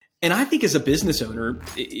And I think as a business owner,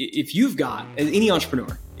 if you've got any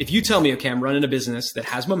entrepreneur, if you tell me, okay, I'm running a business that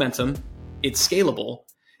has momentum, it's scalable,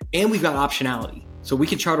 and we've got optionality, so we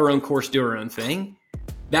can chart our own course, do our own thing,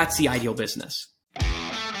 that's the ideal business.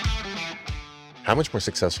 How much more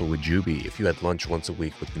successful would you be if you had lunch once a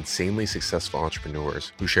week with insanely successful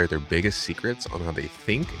entrepreneurs who share their biggest secrets on how they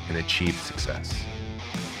think and achieve success?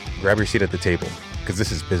 Grab your seat at the table, because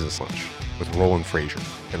this is Business Lunch with Roland Frasier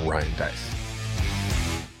and Ryan Deiss.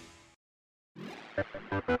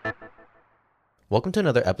 Welcome to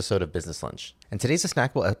another episode of Business Lunch. And today's a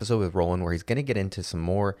snackable episode with Roland where he's going to get into some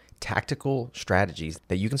more tactical strategies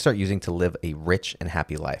that you can start using to live a rich and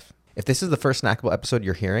happy life. If this is the first snackable episode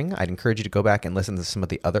you're hearing, I'd encourage you to go back and listen to some of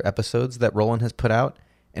the other episodes that Roland has put out.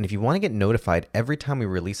 And if you want to get notified every time we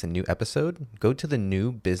release a new episode, go to the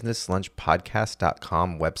new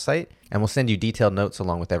businesslunchpodcast.com website and we'll send you detailed notes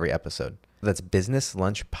along with every episode. That's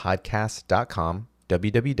businesslunchpodcast.com,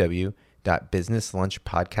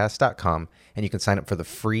 www.businesslunchpodcast.com, and you can sign up for the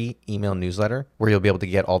free email newsletter where you'll be able to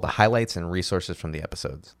get all the highlights and resources from the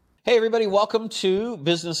episodes. Hey everybody, welcome to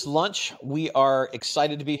Business Lunch. We are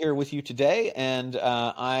excited to be here with you today, and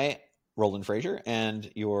I, Roland Frasier, and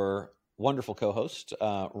your wonderful co-host,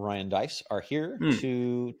 Ryan Deiss, are here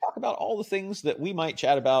to talk about all the things that we might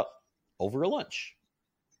chat about over a lunch,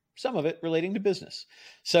 some of it relating to business.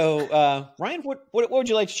 So Ryan, what would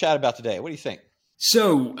you like to chat about today? What do you think?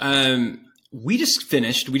 So we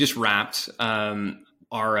just wrapped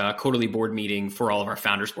our quarterly board meeting for all of our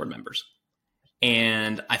Founders Board members.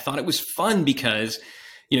 And I thought it was fun because,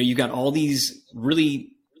 you've got all these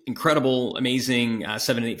really incredible, amazing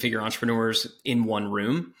 7 and 8 figure entrepreneurs in one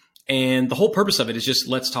room. And the whole purpose of it is just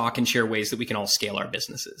let's talk and share ways that we can all scale our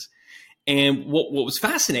businesses. And what was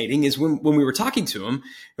fascinating is when we were talking to them,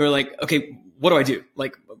 we were like, okay, what do I do?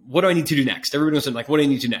 Like, what do I need to do next? Everybody was like, what do I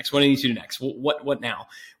need to do next? What do I need to do next? What now?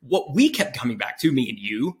 What we kept coming back to, me and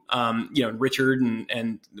you, and Richard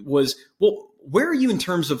and was, well, where are you in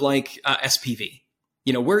terms of like SPV?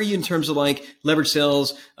 Where are you in terms of like leverage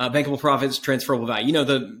sales, bankable profits, transferable value,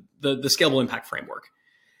 the scalable impact framework?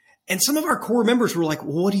 And some of our core members were like,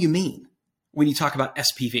 well, what do you mean when you talk about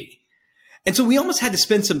SPV? And so we almost had to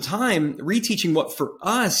spend some time reteaching what for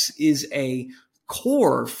us is a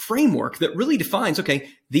core framework that really defines, okay,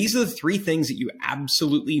 these are the 3 things that you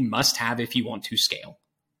absolutely must have if you want to scale,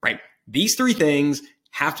 right? These 3 things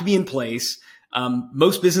have to be in place.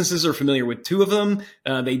 Most businesses are familiar with 2 of them.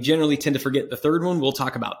 They generally tend to forget the 3rd one. We'll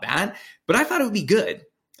talk about that. But I thought it would be good.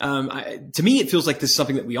 To me, it feels like this is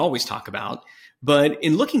something that we always talk about. But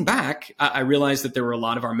in looking back, I realized that there were a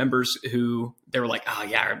lot of our members who they were like, oh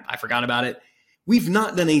yeah, I forgot about it. We've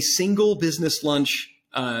not done a single Business Lunch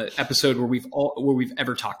episode where we've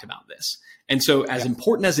ever talked about this. And so as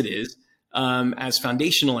important as it is, as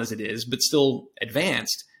foundational as it is, but still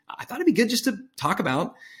advanced, I thought it'd be good just to talk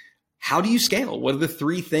about how do you scale? What are the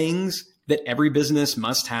 3 things that every business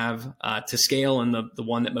must have to scale and the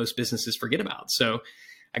one that most businesses forget about? So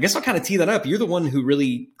I guess I'll kind of tee that up. You're the one who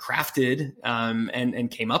really crafted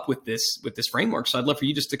and came up with this framework. So I'd love for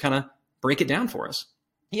you just to kind of break it down for us.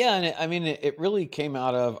 Yeah, and it really came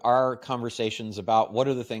out of our conversations about what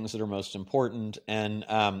are the things that are most important, and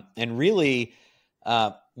really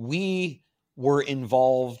we were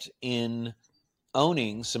involved in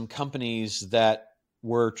owning some companies that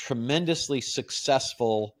were tremendously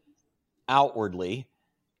successful outwardly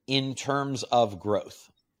in terms of growth.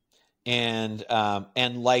 And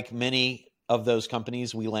like many of those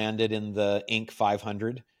companies, we landed in the Inc.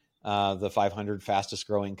 500, the 500 fastest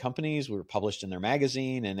growing companies. We were published in their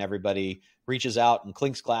magazine, and everybody reaches out and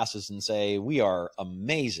clinks glasses and say, we are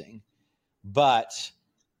amazing. But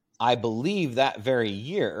I believe that very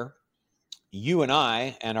year, you and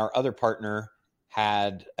I and our other partner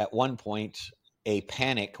had at one point a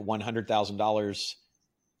panic $100,000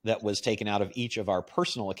 that was taken out of each of our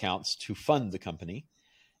personal accounts to fund the company.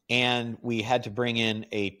 And we had to bring in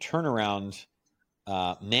a turnaround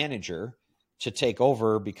manager to take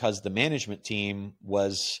over because the management team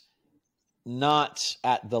was not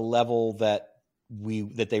at the level that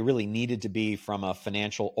they really needed to be from a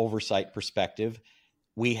financial oversight perspective.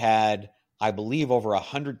 We had, I believe, over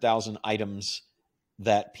 100,000 items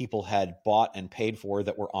that people had bought and paid for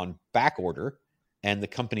that were on back order, and the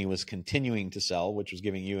company was continuing to sell, which was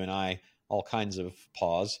giving you and I all kinds of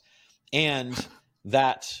pause. And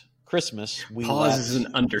that Christmas, pause is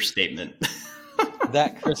an understatement.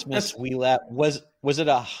 That Christmas, we let was it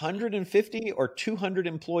 150 or 200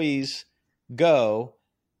 employees go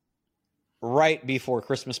right before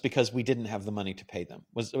Christmas because we didn't have the money to pay them.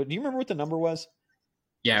 Do you remember what the number was?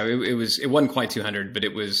 Yeah, it wasn't quite 200, but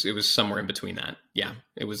it was somewhere in between that. Yeah,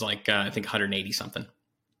 it was like I think 180 something.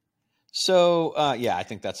 So, yeah, I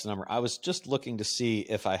think that's the number. I was just looking to see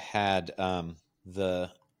if I had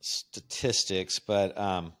the statistics, but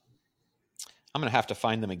I'm going to have to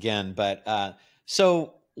find them again. But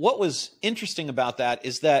so what was interesting about that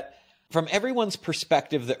is that from everyone's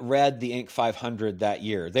perspective that read the Inc. 500 that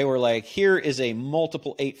year, they were like, here is a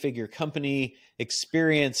multiple 8-figure company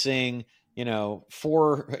experiencing,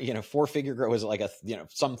 four-figure growth. Was it like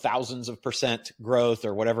some thousands of % growth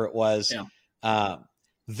or whatever it was? Yeah.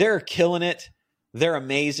 They're killing it. They're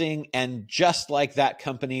amazing. And just like that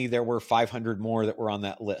company, there were 500 more that were on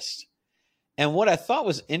that list. And what I thought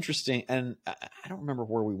was interesting, and I don't remember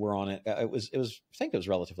where we were on it. It was, I think it was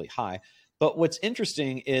relatively high. But what's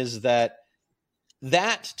interesting is that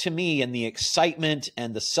to me, and the excitement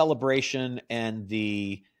and the celebration and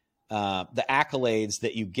the accolades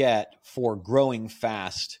that you get for growing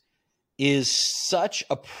fast is such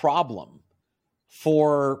a problem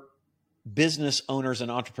for business owners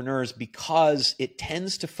and entrepreneurs, because it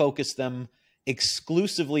tends to focus them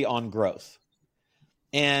exclusively on growth.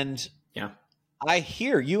 And yeah, I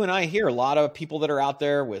hear a lot of people that are out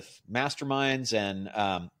there with masterminds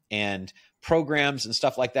and programs and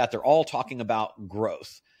stuff like that. They're all talking about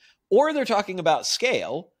growth, or they're talking about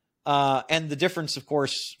scale. And the difference, of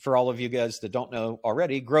course, for all of you guys that don't know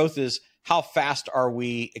already, growth is how fast are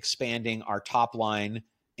we expanding our top line,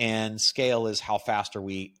 and scale is how fast are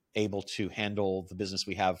we able to handle the business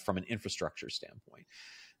we have from an infrastructure standpoint.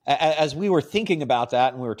 As we were thinking about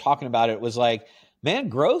that and we were talking about it, it was like, man,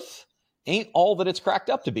 growth ain't all that it's cracked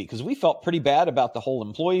up to be, because we felt pretty bad about the whole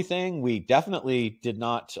employee thing. We definitely did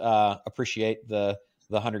not appreciate the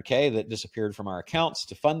 100K that disappeared from our accounts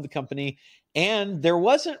to fund the company. And there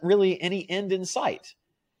wasn't really any end in sight.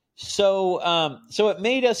 So it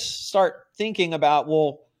made us start thinking about,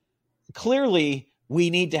 well, clearly we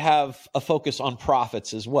need to have a focus on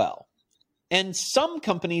profits as well. And some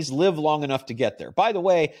companies live long enough to get there. By the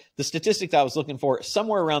way, the statistic that I was looking for,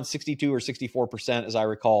 somewhere around 62 or 64%, as I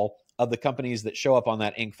recall, of the companies that show up on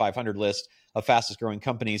that Inc. 500 list of fastest growing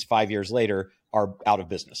companies 5 years later are out of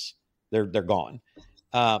business. They're gone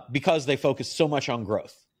because they focus so much on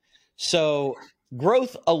growth. So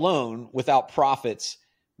growth alone without profits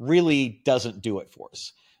really doesn't do it for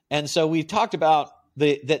us. And so we talked about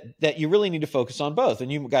that you really need to focus on both.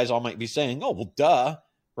 And you guys all might be saying, oh, well, duh,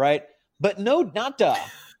 right? But no, not duh.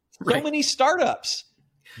 Right. So many startups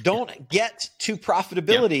don't get to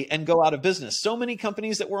profitability and go out of business. So many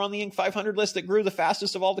companies that were on the Inc. 500 list that grew the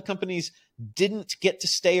fastest of all the companies didn't get to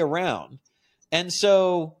stay around. And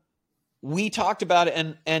so we talked about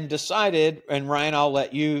it and decided, and Ryan, I'll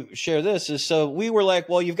let you share this, is so we were like,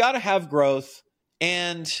 well, you've got to have growth,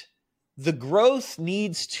 and the growth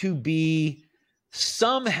needs to be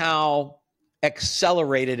somehow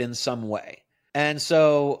accelerated in some way. And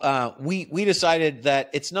so we decided that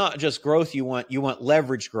it's not just growth you want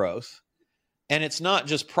leverage growth. And it's not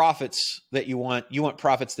just profits that you want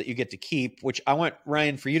profits that you get to keep, which I want,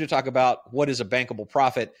 Ryan, for you to talk about what is a bankable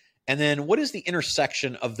profit. And then what is the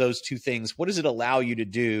intersection of those two things? What does it allow you to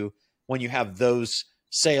do when you have those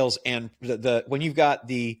sales and when you've got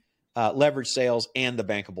the leverage sales and the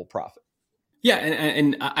bankable profit? Yeah,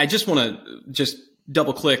 and I just want to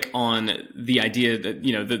double click on the idea that,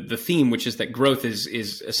 the theme, which is that growth is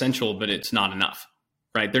essential, but it's not enough,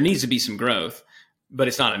 right? There needs to be some growth, but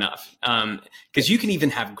it's not enough. Because you can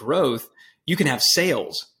even have growth, you can have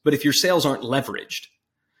sales, but if your sales aren't leveraged,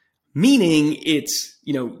 meaning it's,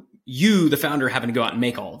 you, the founder, having to go out and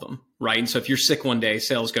make all of them, right? And so if you're sick one day,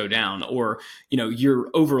 sales go down, or, you're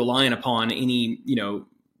over reliant upon any,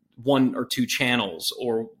 one or two channels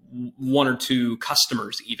or one or two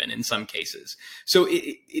customers, even in some cases. So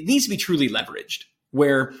it needs to be truly leveraged,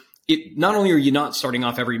 where it not only are you not starting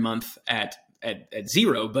off every month at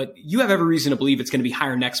zero, but you have every reason to believe it's going to be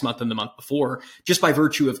higher next month than the month before, just by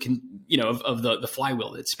virtue of the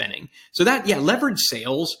flywheel that's spinning. So that, leverage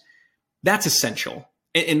sales, that's essential.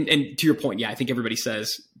 And to your point, I think everybody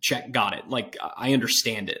says, check, got it. Like, I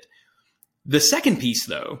understand it. The second piece,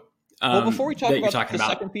 though, well, before we talk about the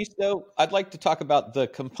second piece, though, I'd like to talk about the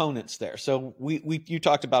components there. So you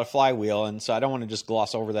talked about a flywheel, and so I don't want to just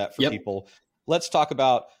gloss over that for people. Let's talk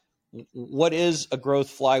about what is a growth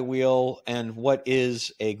flywheel and what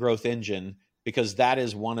is a growth engine, because that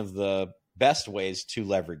is one of the best ways to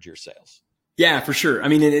leverage your sales. Yeah, for sure. I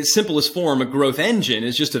mean, in its simplest form, a growth engine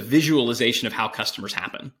is just a visualization of how customers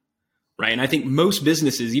happen, right? And I think most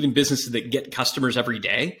businesses, even businesses that get customers every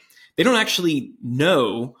day, they don't actually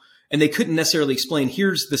know, and they couldn't necessarily explain,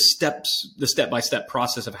 here's the step-by-step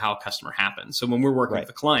process of how a customer happens. So when we're working with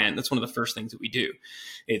a client, that's one of the first things that we do.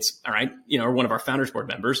 It's, all right, or one of our founders board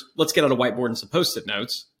members, let's get out a whiteboard and some Post-it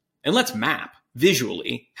notes, and let's map.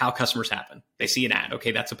 visually how customers happen. They see an ad.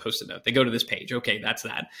 Okay, that's a Post-it note. They go to this page. Okay, that's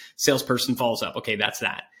that. Salesperson follows up. Okay, that's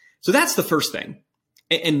that. So that's the first thing.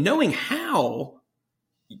 And knowing how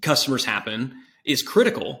customers happen is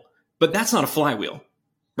critical, but that's not a flywheel,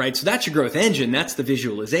 right? So that's your growth engine. That's the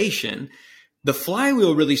visualization. The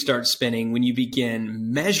flywheel really starts spinning when you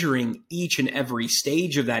begin measuring each and every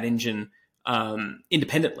stage of that engine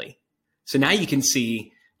independently. So now you can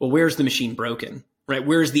see, well, where's the machine broken, right?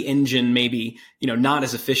 Where's the engine maybe, not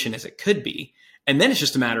as efficient as it could be? And then it's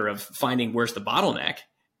just a matter of finding where's the bottleneck.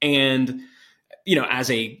 And, as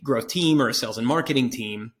a growth team or a sales and marketing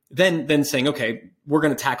team, then saying, okay, we're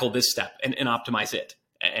going to tackle this step and optimize it.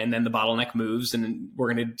 And then the bottleneck moves and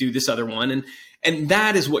we're going to do this other one. And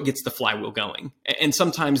that is what gets the flywheel going. And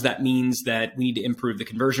sometimes that means that we need to improve the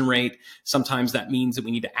conversion rate. Sometimes that means that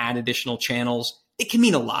we need to add additional channels. It can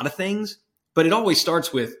mean a lot of things, but it always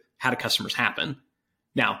starts with how do customers happen?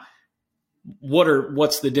 Now,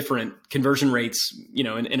 what's the different conversion rates,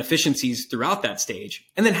 and efficiencies throughout that stage?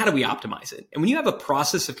 And then how do we optimize it? And when you have a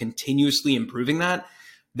process of continuously improving that,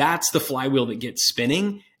 that's the flywheel that gets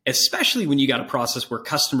spinning, especially when you got a process where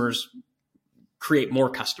customers create more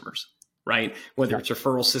customers, right? Whether it's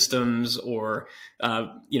referral systems or,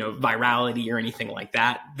 virality or anything like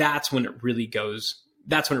that, that's when it really goes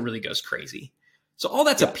crazy. So all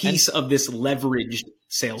that's a piece of this leveraged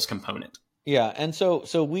sales component. Yeah. And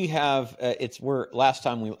so we have, last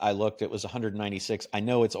time I looked, it was 196. I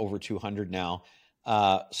know it's over 200 now,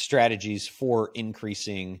 strategies for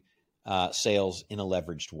increasing sales in a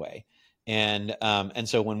leveraged way. And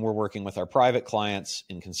so when we're working with our private clients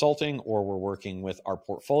in consulting, or we're working with our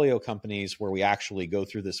portfolio companies where we actually go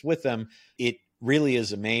through this with them, it really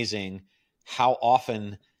is amazing how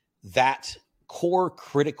often that core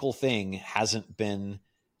critical thing hasn't been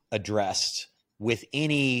addressed with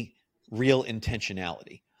any real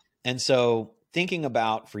intentionality. And so thinking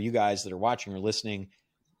about, for you guys that are watching or listening,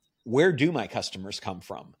 where do my customers come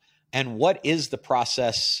from? And what is the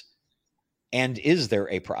process? And is there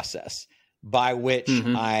a process by which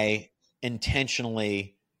I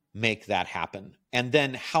intentionally make that happen? And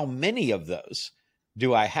then how many of those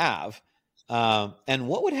do I have? And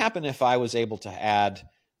what would happen if I was able to add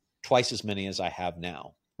twice as many as I have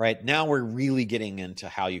now? Right now, we're really getting into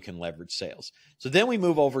how you can leverage sales. So then we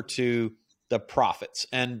move over to the profits.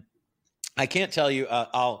 And I can't tell you,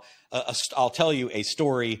 I'll tell you a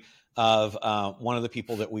story of one of the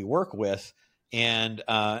people that we work with. And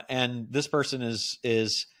this person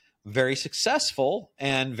is very successful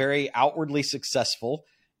and very outwardly successful.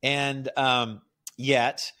 And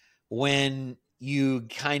yet when you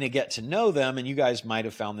kind of get to know them, and you guys might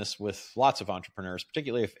have found this with lots of entrepreneurs,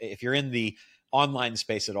 particularly if you're in the online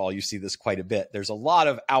space at all, you see this quite a bit. There's a lot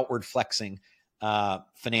of outward flexing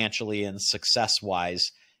financially and success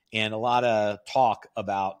wise, and a lot of talk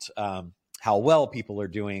about how well people are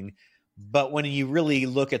doing. But when you really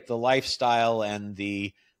look at the lifestyle and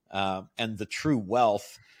the true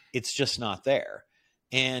wealth, it's just not there.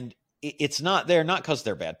 And it's not there, not because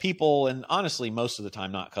they're bad people. And honestly, most of the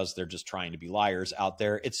time, not because they're just trying to be liars out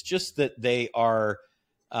there. It's just that they are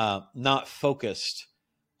not focused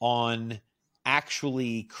on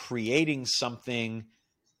actually creating something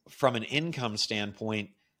from an income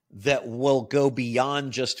standpoint that will go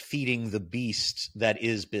beyond just feeding the beast that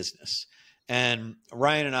is business. And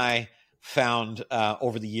Ryan and I found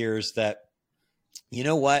over the years that, you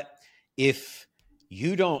know what, if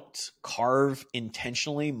you don't carve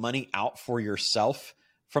intentionally money out for yourself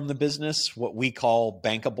from the business, what we call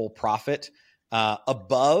bankable profit,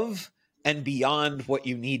 above and beyond what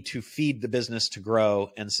you need to feed the business to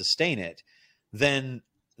grow and sustain it, then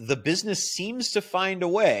the business seems to find a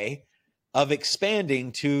way of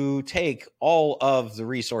expanding to take all of the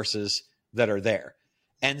resources that are there.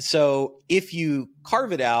 And so if you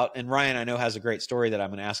carve it out, and Ryan, I know, has a great story that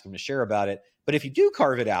I'm going to ask him to share about it, but if you do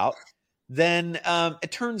carve it out, then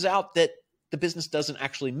it turns out that the business doesn't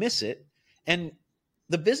actually miss it. And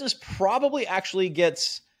the business probably actually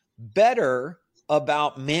gets better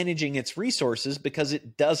about managing its resources because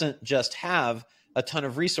it doesn't just have a ton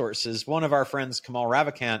of resources. One of our friends, Kamal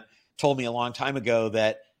Ravikant, told me a long time ago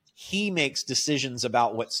that he makes decisions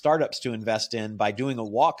about what startups to invest in by doing a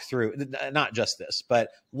walkthrough. Not just this, but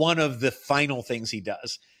one of the final things he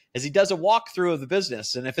does is he does a walkthrough of the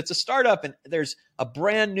business. And if it's a startup and there's a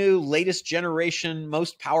brand new, latest generation,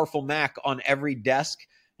 most powerful Mac on every desk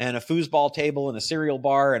and a foosball table and a cereal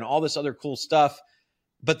bar and all this other cool stuff,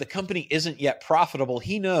 but the company isn't yet profitable,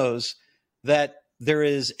 he knows that there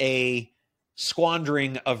is a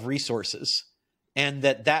squandering of resources, and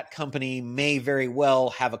that company may very well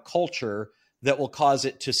have a culture that will cause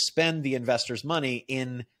it to spend the investors' money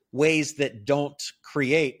in ways that don't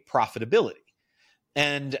create profitability.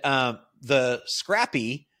 And the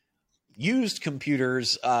scrappy used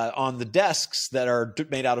computers on the desks that are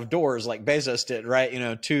made out of doors, like Bezos did,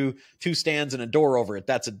 right? Two stands and a door over it.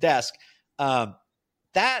 That's a desk.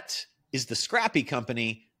 That is the scrappy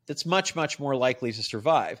company that's much, much more likely to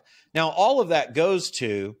survive. Now, all of that goes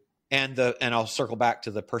to, and I'll circle back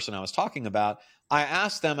to the person I was talking about. I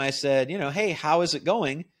asked them, I said, hey, how is it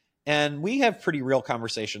going? And we have pretty real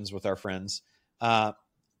conversations with our friends.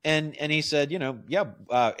 And he said,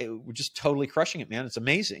 we're just totally crushing it, man. It's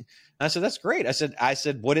amazing. And I said, that's great. I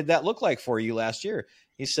said, what did that look like for you last year?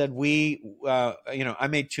 He said, I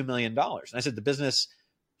made $2 million. And I said, the business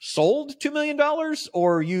sold $2 million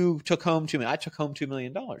or you took home $2 million? I took home $2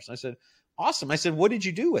 million. And I said, awesome. I said, what did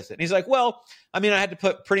you do with it? And he's like, well, I had to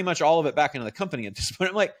put pretty much all of it back into the company at this point.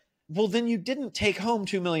 I'm like, well, then you didn't take home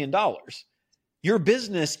 $2 million. Your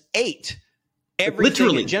business ate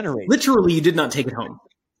everything it generated. Literally, you did not take it home.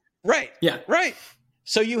 Right. Yeah. Right.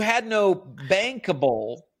 So you had no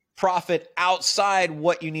bankable profit outside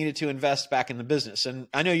what you needed to invest back in the business. And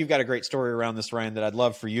I know you've got a great story around this, Ryan, that I'd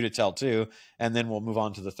love for you to tell too. And then we'll move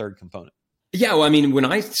on to the third component. Yeah. Well, when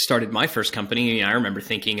I started my first company, I remember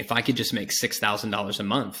thinking if I could just make $6,000 a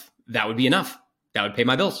month, that would be enough. That would pay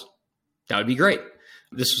my bills. That would be great.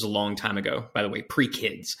 This was a long time ago, by the way,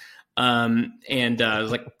 pre-kids. I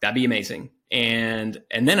was like, that'd be amazing. And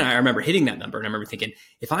then I remember hitting that number and I remember thinking,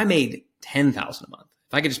 if I made $10,000 a month,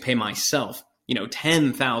 if I could just pay myself,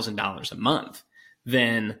 $10,000 a month,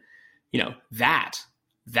 then,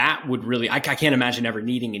 that would really, I can't imagine ever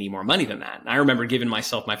needing any more money than that. And I remember giving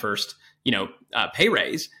myself my first, pay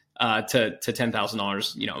raise, to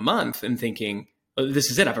 $10,000, a month and thinking, oh,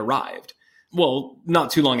 this is it. I've arrived. Well,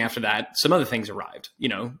 not too long after that, some other things arrived,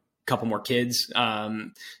 couple more kids,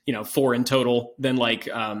 4 in total. Then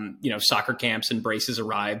soccer camps and braces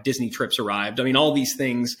arrived, Disney trips arrived. All these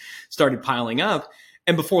things started piling up.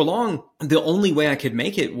 And before long, the only way I could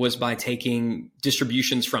make it was by taking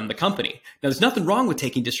distributions from the company. Now, there's nothing wrong with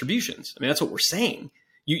taking distributions. That's what we're saying.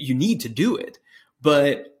 You need to do it.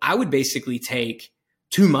 But I would basically take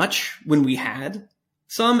too much when we had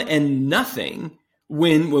some and nothing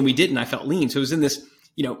when we didn't. I felt lean. So it was in this,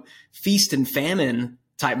 feast and famine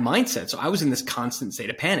type mindset. So I was in this constant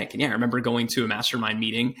state of panic. And yeah, I remember going to a mastermind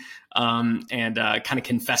meeting and kind of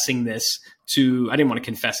confessing this to, I didn't want to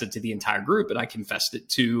confess it to the entire group, but I confessed it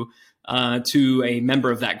to a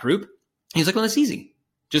member of that group. He's like, well, that's easy.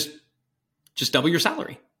 Just double your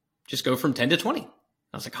salary. Just go from 10 to 20. I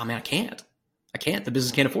was like, oh man, I can't. The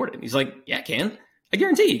business can't afford it. And he's like, yeah, I can. I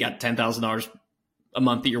guarantee you got $10,000 a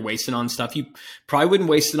month that you're wasting on stuff you probably wouldn't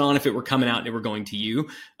waste it on if it were coming out and it were going to you,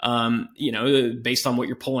 based on what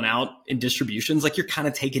you're pulling out in distributions, like you're kind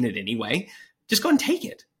of taking it anyway. Just go and take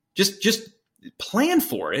it. Just plan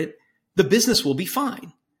for it. The business will be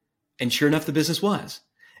fine. And sure enough, the business was.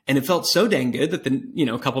 And it felt so dang good that then,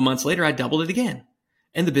 a couple months later, I doubled it again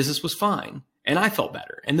and the business was fine. And I felt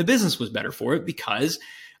better and the business was better for it because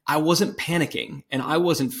I wasn't panicking and I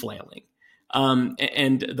wasn't flailing.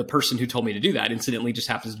 And the person who told me to do that incidentally just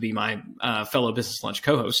happens to be my fellow Business Lunch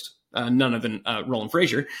co-host, none other than Roland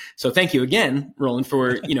Frazier. So thank you again, Roland,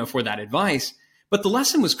 for for that advice. But the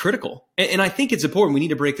lesson was critical, and I think it's important. We need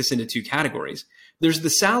to break this into two categories. There's the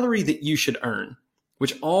salary that you should earn,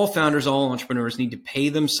 which all founders, all entrepreneurs need to pay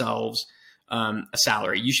themselves a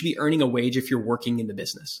salary. You should be earning a wage if you're working in the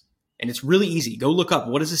business, and it's really easy. Go look up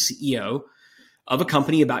what does a CEO of a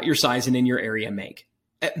company about your size and in your area make.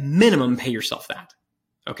 At minimum, pay yourself that.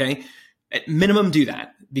 Okay. At minimum, do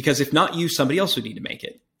that because if not you, somebody else would need to make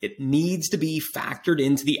it. It needs to be factored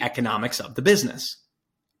into the economics of the business.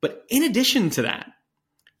 But in addition to that,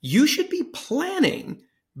 you should be planning,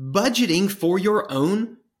 budgeting for your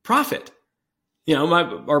own profit.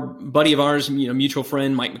 Our buddy of ours, mutual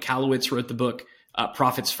friend, Mike Michalowicz wrote the book,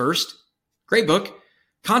 Profits First. Great book.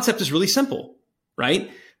 Concept is really simple,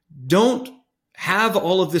 right? Don't have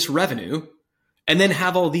all of this revenue and then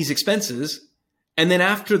have all these expenses. And then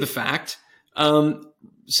after the fact,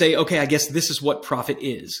 say, okay, I guess this is what profit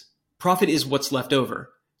is. Profit is what's left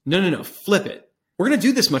over. No. Flip it. We're going to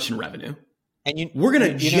do this much in revenue. And we're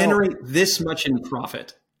going to generate this much in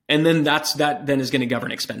profit. And then that then is going to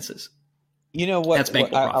govern expenses. You know what? That's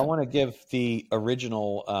bankable profit. I want to give the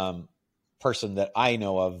original person that I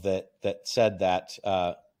know of that said that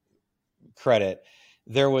credit.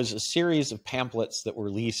 There was a series of pamphlets that were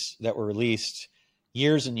released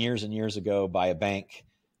years and years and years ago by a bank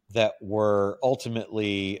that were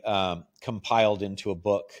ultimately compiled into a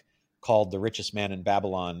book called The Richest Man in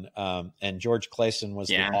Babylon. And George Clason was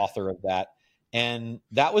the author of that. And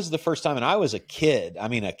that was the first time. And I was a kid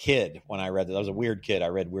when I read that. I was a weird kid. I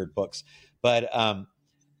read weird books, but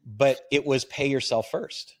it was pay yourself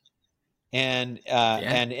first. And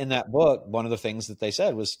in that book, one of the things that they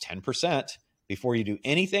said was 10% before you do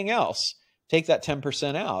anything else, take that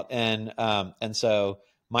 10% out. And so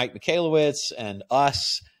Mike Michalowicz and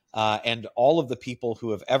us, and all of the people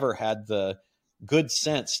who have ever had the good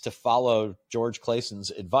sense to follow George Clason's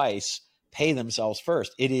advice, pay themselves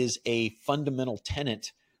first. It is a fundamental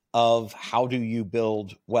tenet of how do you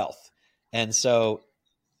build wealth. And so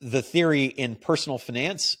the theory in personal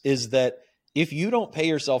finance is that if you don't pay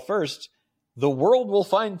yourself first, the world will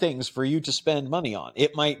find things for you to spend money on.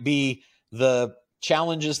 It might be the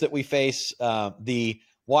challenges that we face, the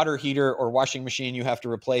water heater or washing machine you have to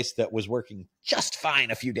replace that was working just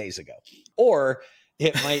fine a few days ago, or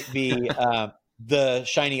it might be the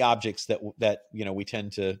shiny objects that we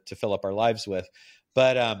tend to fill up our lives with.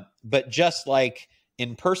 But just like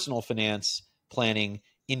in personal finance planning,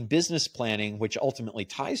 in business planning, which ultimately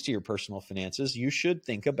ties to your personal finances, you should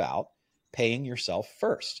think about paying yourself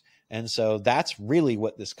first. And so that's really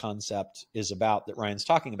what this concept is about that Ryan's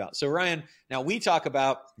talking about. So Ryan, now we talk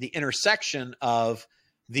about the intersection of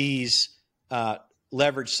these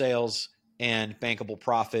leverage sales and bankable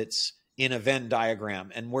profits in a Venn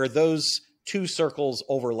diagram, and where those two circles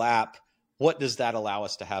overlap, what does that allow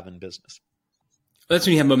us to have in business? That's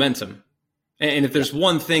when you have momentum. And if there's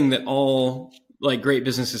one thing that all like great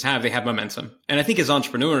businesses have, they have momentum. And I think as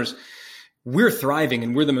entrepreneurs, we're thriving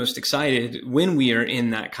and we're the most excited when we are in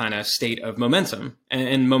that kind of state of momentum.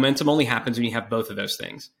 And momentum only happens when you have both of those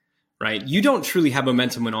things, right? You don't truly have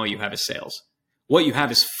momentum when all you have is sales. What you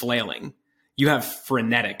have is flailing. You have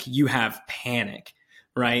frenetic. You have panic,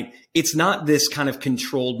 right? It's not this kind of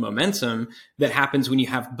controlled momentum that happens when you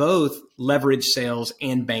have both leverage sales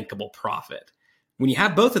and bankable profit. When you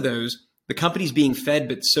have both of those, the company's being fed,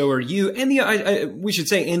 but so are you, and we should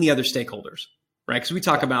say, and the other stakeholders, right? Because we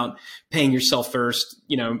talk about paying yourself first,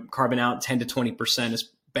 carving out 10 to 20% as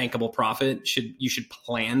bankable profit. You should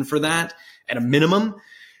plan for that at a minimum.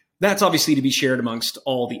 That's obviously to be shared amongst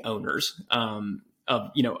all the owners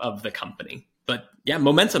of the company. But yeah,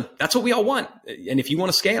 momentum, that's what we all want. And if you want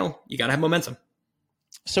to scale, you got to have momentum.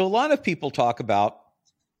 So a lot of people talk about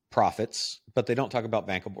profits, but they don't talk about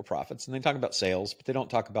bankable profits. And they talk about sales, but they don't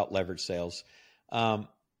talk about leverage sales. But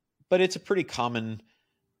it's a pretty common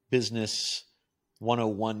business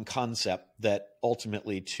 101 concept that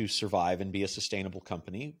ultimately, to survive and be a sustainable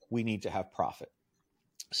company, we need to have profit.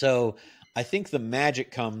 So I think the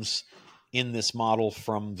magic comes in this model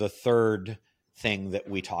from the third thing that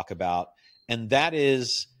we talk about, and that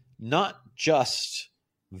is not just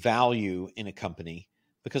value in a company,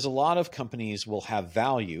 because a lot of companies will have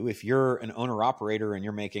value. If you're an owner operator and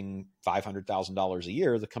you're making $500,000 a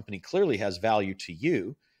year, the company clearly has value to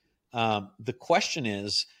you. The question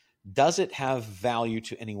is, does it have value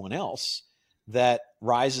to anyone else that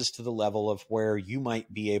rises to the level of where you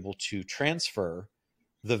might be able to transfer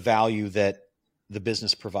the value that the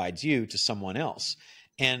business provides you to someone else?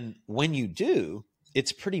 And when you do,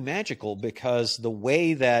 it's pretty magical, because the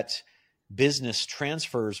way that business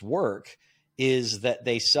transfers work is that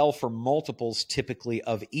they sell for multiples, typically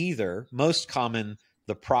of either, most common,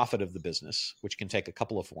 the profit of the business, which can take a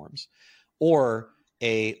couple of forms, or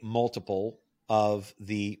a multiple of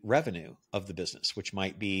the revenue of the business, which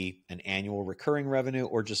might be an annual recurring revenue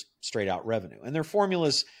or just straight out revenue. And there are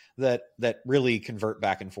formulas that really convert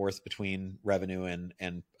back and forth between revenue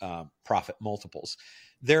and profit multiples.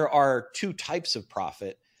 There are two types of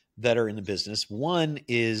profit that are in the business. One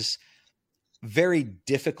is very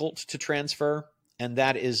difficult to transfer, and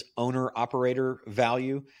that is owner-operator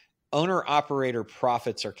value. Owner-operator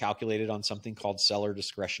profits are calculated on something called seller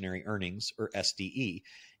discretionary earnings, or SDE.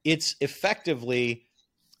 It's effectively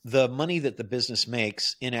the money that the business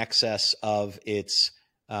makes in excess of its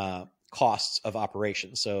costs of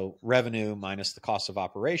operation. So revenue minus the cost of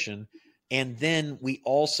operation. And then we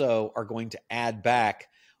also are going to add back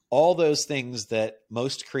all those things that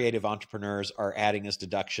most creative entrepreneurs are adding as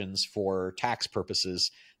deductions for tax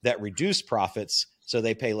purposes that reduce profits so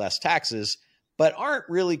they pay less taxes, but aren't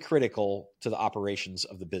really critical to the operations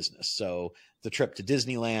of the business. So the trip to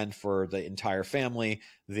Disneyland for the entire family,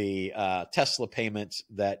 the Tesla payment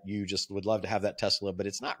that you just would love to have that Tesla, but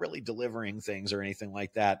it's not really delivering things or anything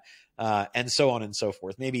like that, and so on and so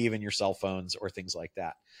forth, maybe even your cell phones or things like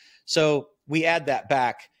that. So we add that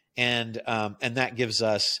back, and that gives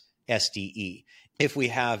us SDE. If we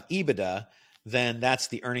have EBITDA, then that's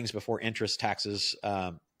the earnings before interest, taxes,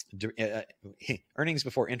 earnings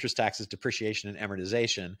before interest, taxes, depreciation, and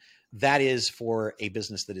amortization, that is for a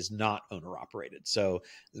business that is not owner operated. So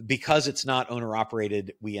because it's not owner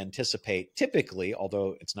operated, we anticipate typically,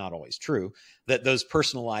 although it's not always true, that those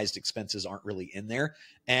personalized expenses aren't really in there.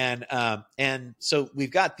 And so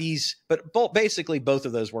we've got these, but basically both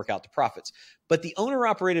of those work out to profits. But the owner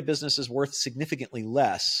operated business is worth significantly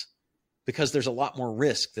less because there's a lot more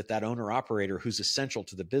risk that owner operator who's essential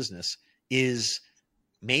to the business is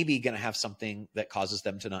maybe going to have something that causes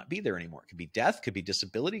them to not be there anymore. It could be death, could be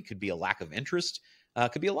disability, could be a lack of interest,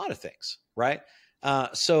 could be a lot of things, right?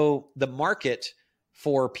 So the market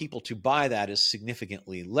for people to buy that is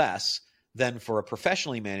significantly less than for a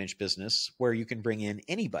professionally managed business where you can bring in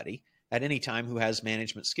anybody at any time who has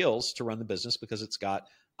management skills to run the business because it's got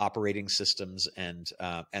operating systems and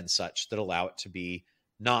such that allow it to be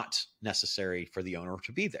not necessary for the owner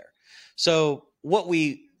to be there. So what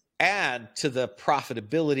we add to the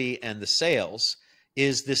profitability and the sales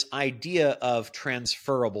is this idea of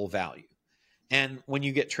transferable value. And when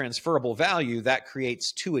you get transferable value, that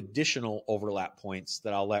creates two additional overlap points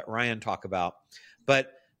that I'll let Ryan talk about.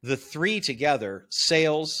 But the three together,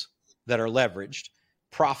 sales that are leveraged,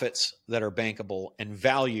 profits that are bankable, and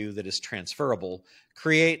value that is transferable,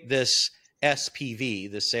 create this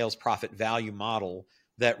SPV, the sales profit value model,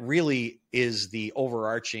 that really is the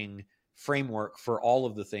overarching framework for all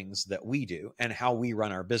of the things that we do and how we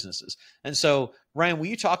run our businesses. And so, Ryan, will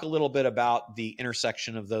you talk a little bit about the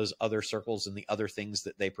intersection of those other circles and the other things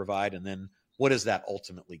that they provide? And then what does that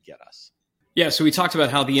ultimately get us? Yeah. So we talked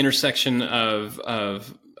about how the intersection of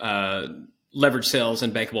leverage sales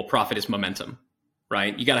and bankable profit is momentum,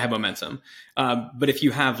 right? You got to have momentum. But if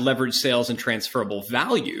you have leverage sales and transferable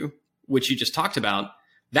value, which you just talked about,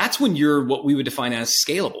 that's when you're what we would define as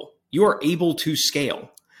scalable. You are able to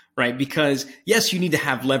scale. Right? Because yes, you need to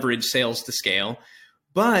have leverage sales to scale,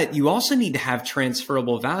 but you also need to have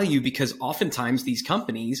transferable value because oftentimes these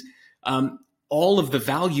companies, all of the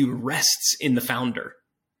value rests in the founder.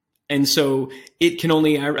 And so it can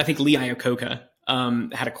only, I think Lee Iacocca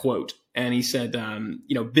had a quote and he said,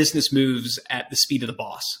 business moves at the speed of the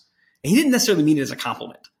boss. And he didn't necessarily mean it as a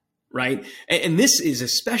compliment, right? And this is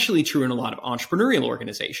especially true in a lot of entrepreneurial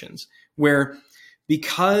organizations where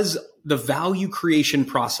because the value creation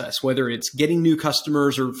process, whether it's getting new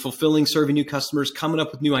customers or serving new customers, coming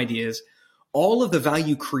up with new ideas, all of the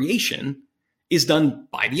value creation is done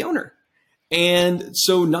by the owner. And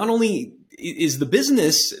so not only is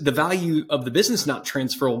the value of the business not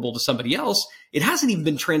transferable to somebody else, it hasn't even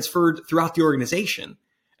been transferred throughout the organization.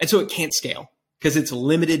 And so it can't scale because it's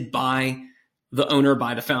limited by the owner,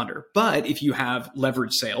 by the founder. But if you have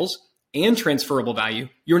leverage sales and transferable value,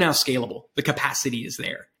 you're now scalable. The capacity is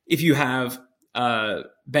there. If you have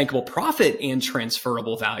bankable profit and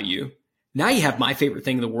transferable value, now you have my favorite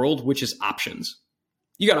thing in the world, which is options.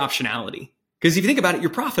 You got optionality. Because if you think about it, you're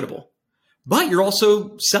profitable, but you're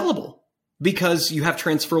also sellable because you have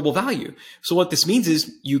transferable value. So what this means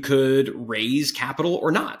is you could raise capital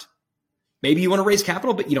or not. Maybe you want to raise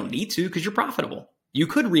capital, but you don't need to because you're profitable. You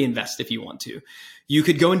could reinvest if you want to. You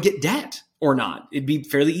could go and get debt or not. It'd be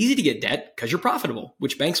fairly easy to get debt because you're profitable,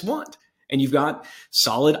 which banks want. And you've got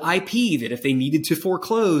solid IP that if they needed to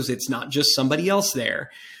foreclose, it's not just somebody else there.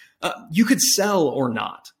 You could sell or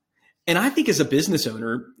not. And I think as a business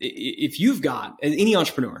owner, if you've got any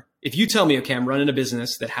entrepreneur, if you tell me, okay, I'm running a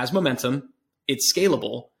business that has momentum, it's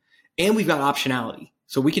scalable, and we've got optionality,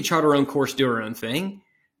 so we can chart our own course, do our own thing,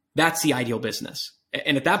 that's the ideal business.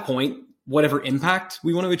 And at that point, whatever impact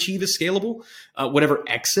we want to achieve is scalable. Whatever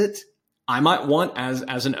exit I might want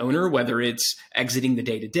as an owner, whether it's exiting the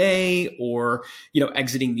day-to-day or,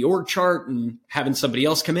 exiting the org chart and having somebody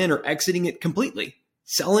else come in, or exiting it completely,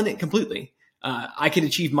 selling it completely, I can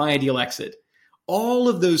achieve my ideal exit. All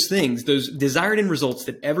of those things, those desired end results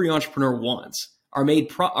that every entrepreneur wants are made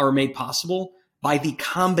possible by the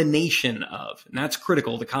combination of, and that's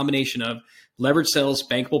critical, the combination of leverage sales,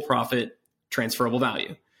 bankable profit, transferable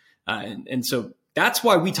value. And so that's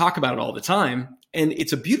why we talk about it all the time. And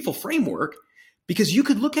it's a beautiful framework because you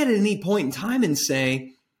could look at it at any point in time and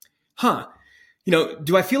say,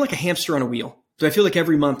 do I feel like a hamster on a wheel? Do I feel like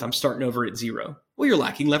every month I'm starting over at zero? Well, you're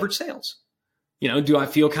lacking leverage sales. Do I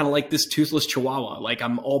feel kind of like this toothless chihuahua, like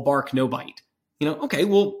I'm all bark, no bite? Okay,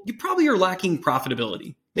 well, you probably are lacking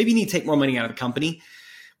profitability. Maybe you need to take more money out of the company.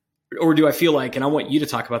 Or do I feel like, and I want you to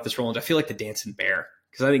talk about this, Roland, I feel like the dancing bear,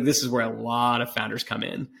 because I think this is where a lot of founders come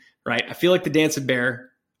in, right? I feel like the dancing bear.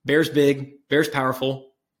 Bear's big, bear's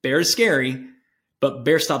powerful, bear is scary, but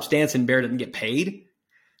bear stops dancing, bear doesn't get paid.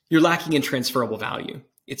 You're lacking in transferable value.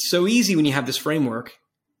 It's so easy when you have this framework,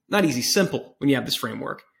 not easy, simple when you have this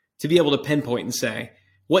framework, to be able to pinpoint and say,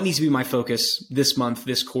 what needs to be my focus this month,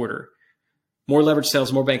 this quarter? More leverage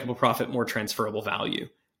sales, more bankable profit, more transferable value.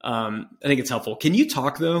 I think it's helpful. Can you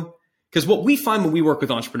talk though? Because what we find when we work with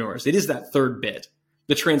entrepreneurs, it is that third bit,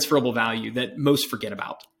 the transferable value that most forget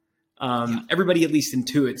about. Everybody at least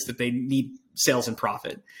intuits that they need sales and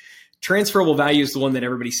profit. Transferable value is the one that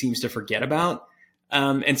everybody seems to forget about.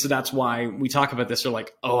 And so that's why we talk about this. They're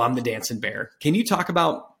like, oh, I'm the dancing bear. Can you talk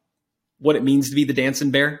about what it means to be the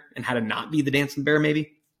dancing bear and how to not be the dancing bear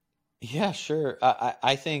maybe? Yeah, sure.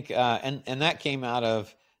 I think, and that came out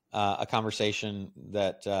of a conversation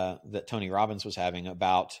that Tony Robbins was having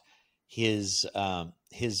about his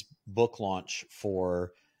book launch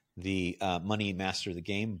for the Money Master the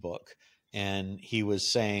Game book. And he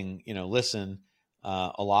was saying, listen,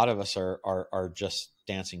 a lot of us are just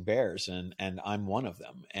dancing bears, and I'm one of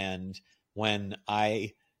them. And when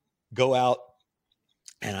I go out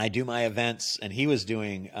and I do my events, and he was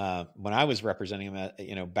doing, when I was representing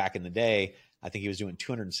him, back in the day, I think he was doing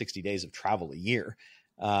 260 days of travel a year.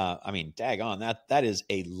 Daggone, that is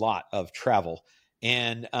a lot of travel.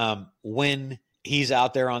 And when he's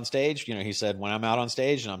out there on stage, he said, when I'm out on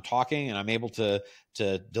stage and I'm talking and I'm able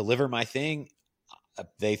to deliver my thing,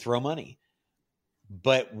 they throw money.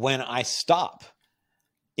 But when I stop,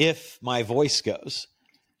 if my voice goes,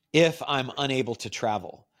 if I'm unable to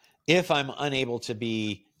travel, if I'm unable to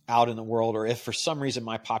be out in the world, or if for some reason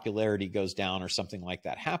my popularity goes down or something like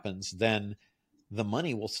that happens, then the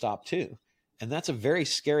money will stop too. And that's a very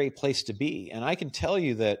scary place to be. And I can tell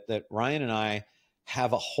you that Ryan and I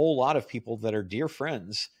have a whole lot of people that are dear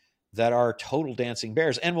friends that are total dancing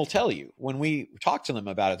bears, and will tell you when we talk to them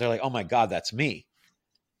about it, they're like, oh my God, that's me.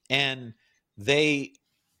 And they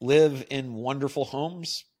live in wonderful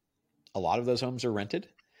homes. A lot of those homes are rented.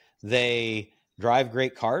 They drive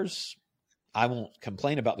great cars. I won't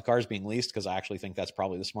complain about the cars being leased, because I actually think that's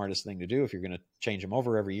probably the smartest thing to do if you're going to change them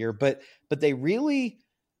over every year. But they really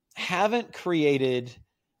haven't created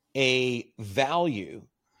a value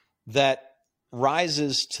that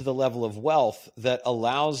rises to the level of wealth that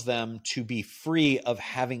allows them to be free of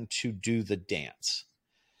having to do the dance.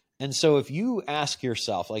 And so if you ask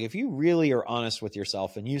yourself, like if you really are honest with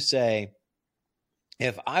yourself and you say,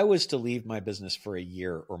 if I was to leave my business for a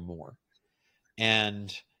year or more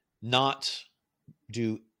and not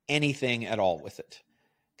do anything at all with it,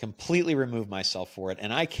 completely remove myself for it,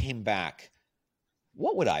 and I came back,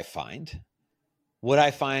 what would I find? Would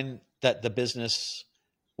I find that the business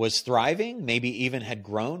was thriving, maybe even had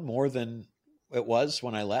grown more than it was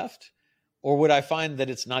when I left? Or would I find that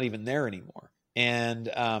it's not even there anymore? And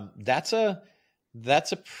that's a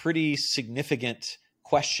pretty significant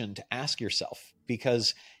question to ask yourself,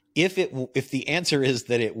 because if the answer is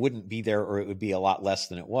that it wouldn't be there, or it would be a lot less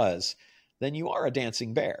than it was, then you are a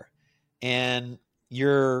dancing bear. And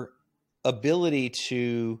your ability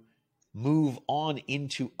to move on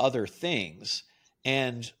into other things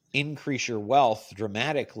and increase your wealth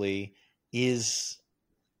dramatically is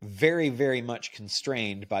very, very much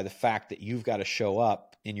constrained by the fact that you've got to show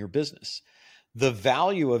up in your business. The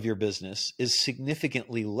value of your business is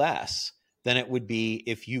significantly less than it would be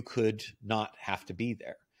if you could not have to be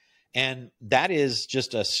there. And that is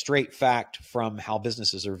just a straight fact from how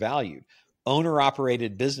businesses are valued.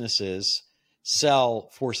 Owner-operated businesses sell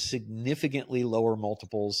for significantly lower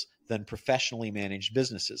multiples than professionally managed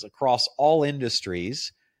businesses. Across all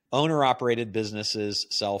industries, owner-operated businesses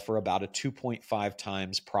sell for about a 2.5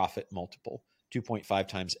 times profit multiple, 2.5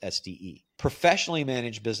 times SDE. Professionally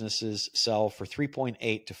managed businesses sell for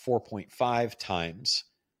 3.8 to 4.5 times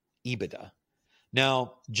EBITDA.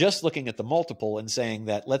 Now, just looking at the multiple and saying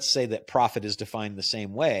that, let's say that profit is defined the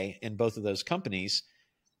same way in both of those companies,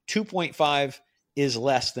 2.5 is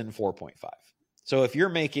less than 4.5. So if you're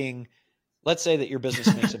making, let's say that your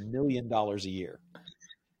business makes $1 million a year,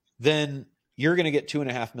 then you're going to get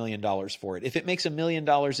 $2.5 million for it. If it makes $1 million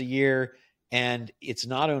a year and it's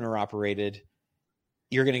not owner operated,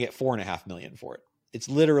 you're going to get $4.5 million for it. It's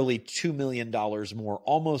literally $2 million more,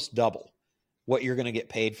 almost double what you're going to get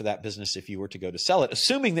paid for that business if you were to go to sell it,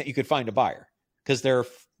 assuming that you could find a buyer, because there are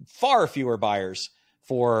far fewer buyers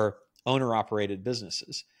for owner-operated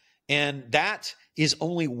businesses. And that is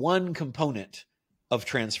only one component of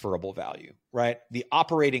transferable value, right? The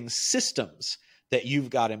operating systems that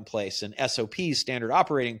you've got in place, and SOPs, standard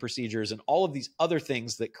operating procedures, and all of these other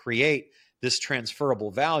things that create this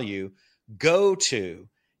transferable value go to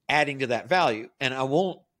adding to that value. And I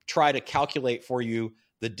won't try to calculate for you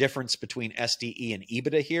the difference between SDE and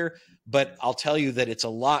EBITDA here, but I'll tell you that it's a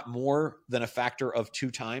lot more than a factor of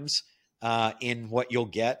 2 times in what you'll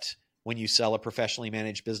get when you sell a professionally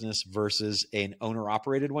managed business versus an owner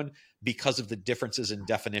operated one because of the differences in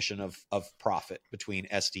definition of profit between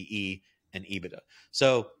SDE and EBITDA.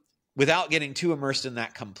 So without getting too immersed in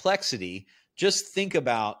that complexity, just think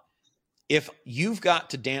about if you've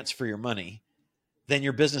got to dance for your money, then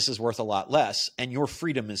your business is worth a lot less and your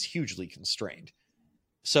freedom is hugely constrained.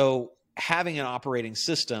 So having an operating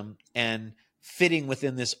system and fitting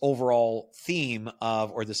within this overall theme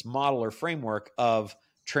of, or this model or framework of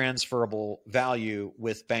transferable value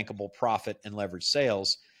with bankable profit and leverage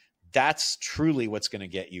sales, that's truly what's going to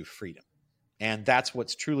get you freedom. And that's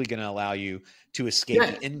what's truly going to allow you to escape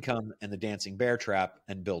the income and the dancing bear trap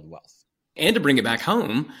and build wealth. And to bring it back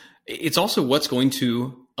home, it's also what's going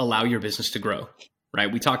to allow your business to grow,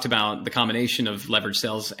 right? We talked about the combination of leverage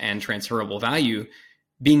sales and transferable value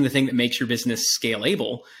being the thing that makes your business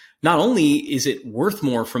scalable. Not only is it worth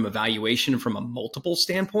more from a valuation, from a multiple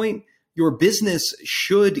standpoint, your business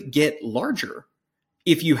should get larger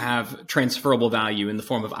if you have transferable value in the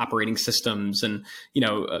form of operating systems and,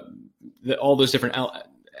 all those different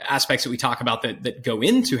aspects that we talk about that go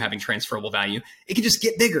into having transferable value. It can just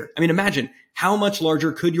get bigger. I mean, imagine how much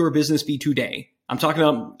larger could your business be today? I'm talking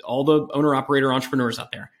about all the owner operator entrepreneurs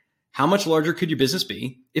out there. How much larger could your business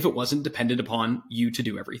be if it wasn't dependent upon you to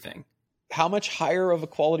do everything? How much higher of a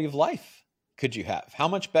quality of life could you have? How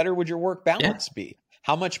much better would your work balance be?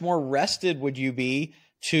 How much more rested would you be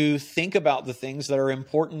to think about the things that are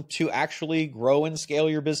important to actually grow and scale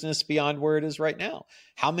your business beyond where it is right now?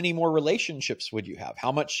 How many more relationships would you have?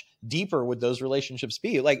 How much deeper would those relationships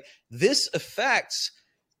be? Like, this affects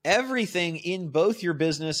everything in both your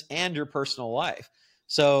business and your personal life.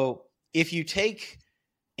 So if you take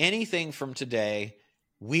anything from today,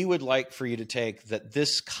 we would like for you to take that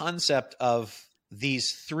this concept of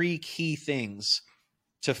these three key things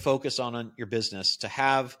to focus on your business, to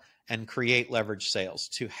have and create leverage sales,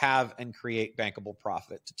 to have and create bankable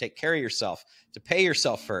profit, to take care of yourself, to pay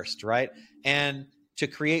yourself first, right? And to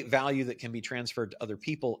create value that can be transferred to other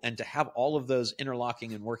people, and to have all of those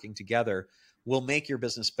interlocking and working together will make your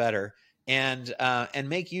business better and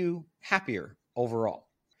make you happier overall.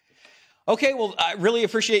 Okay, well, I really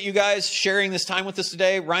appreciate you guys sharing this time with us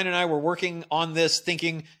today. Ryan and I were working on this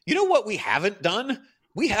thinking, you know what we haven't done?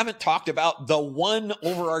 We haven't talked about the one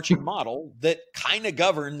overarching model that kind of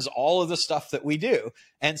governs all of the stuff that we do.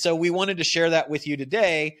 And so we wanted to share that with you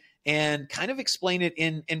today and kind of explain it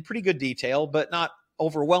in pretty good detail, but not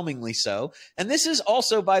overwhelmingly so. And this is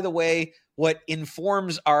also, by the way, what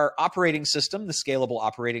informs our operating system, the scalable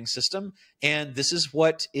operating system. And this is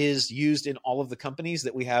what is used in all of the companies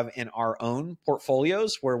that we have in our own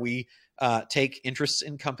portfolios, where we take interests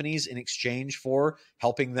in companies in exchange for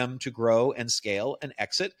helping them to grow and scale and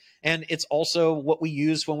exit. And it's also what we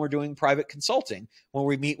use when we're doing private consulting, when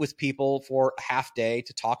we meet with people for a half day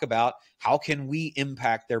to talk about how can we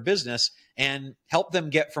impact their business and help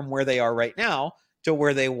them get from where they are right now to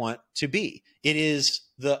where they want to be. It is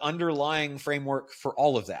the underlying framework for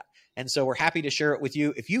all of that. And so we're happy to share it with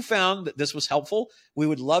you. If you found that this was helpful, we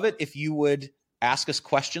would love it if you would ask us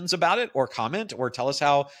questions about it, or comment, or tell us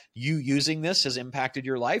how you using this has impacted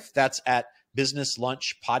your life. That's at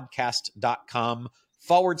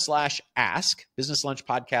businesslunchpodcast.com/ask,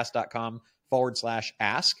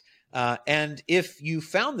 businesslunchpodcast.com/ask. And if you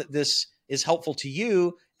found that this is helpful to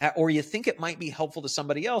you, or you think it might be helpful to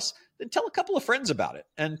somebody else, then tell a couple of friends about it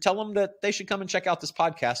and tell them that they should come and check out this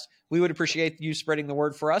podcast. We would appreciate you spreading the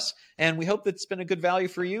word for us. And we hope that it's been a good value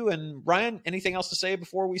for you. And Ryan, anything else to say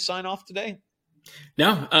before we sign off today?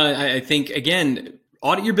 No, I think, again,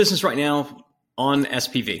 audit your business right now on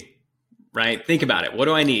SPV, right? Think about it. What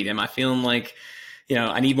do I need? Am I feeling like,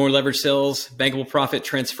 I need more leverage sales, bankable profit,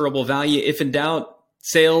 transferable value? If in doubt,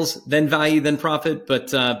 sales, then value, then profit.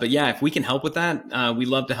 But yeah, if we can help with that, we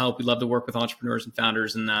love to help. We love to work with entrepreneurs and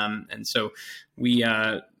founders. And so we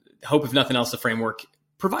hope, if nothing else, the framework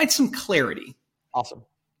provides some clarity. Awesome.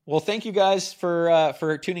 Well, thank you guys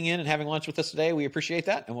for tuning in and having lunch with us today. We appreciate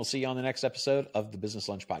that. And we'll see you on the next episode of the Business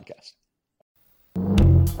Lunch Podcast.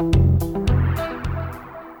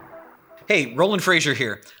 Hey, Roland Frazier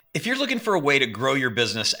here. If you're looking for a way to grow your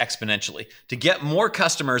business exponentially, to get more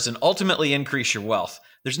customers and ultimately increase your wealth,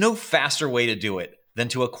 there's no faster way to do it than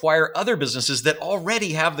to acquire other businesses that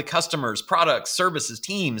already have the customers, products, services,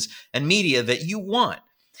 teams, and media that you want.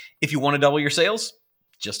 If you want to double your sales,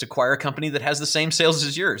 just acquire a company that has the same sales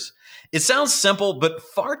as yours. It sounds simple, but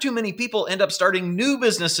far too many people end up starting new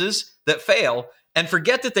businesses that fail and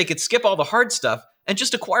forget that they could skip all the hard stuff and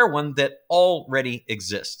just acquire one that already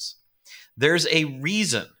exists. There's a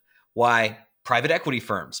reason why private equity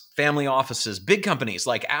firms, family offices, big companies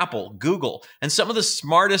like Apple, Google, and some of the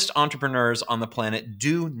smartest entrepreneurs on the planet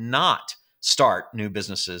do not start new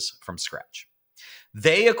businesses from scratch.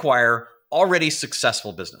 They acquire already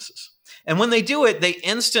successful businesses. And when they do it, they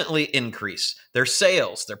instantly increase their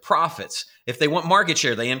sales, their profits. If they want market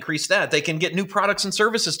share, they increase that. They can get new products and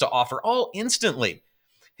services to offer all instantly.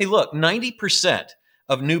 Hey, look, 90%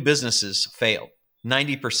 of new businesses fail.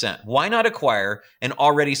 90%. Why not acquire an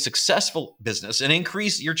already successful business and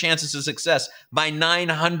increase your chances of success by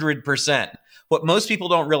 900%? What most people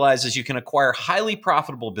don't realize is you can acquire highly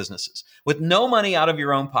profitable businesses with no money out of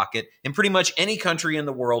your own pocket in pretty much any country in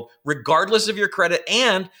the world, regardless of your credit,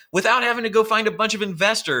 and without having to go find a bunch of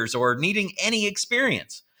investors or needing any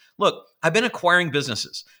experience. Look, I've been acquiring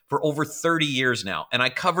businesses for over 30 years now, and I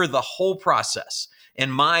cover the whole process in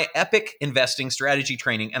my Epic investing strategy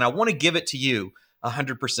training, and I want to give it to you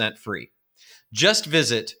 100% free. Just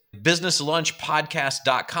visit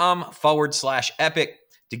businesslunchpodcast.com/epic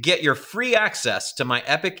to get your free access to my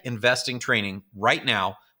Epic investing training right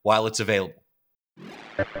now while it's available.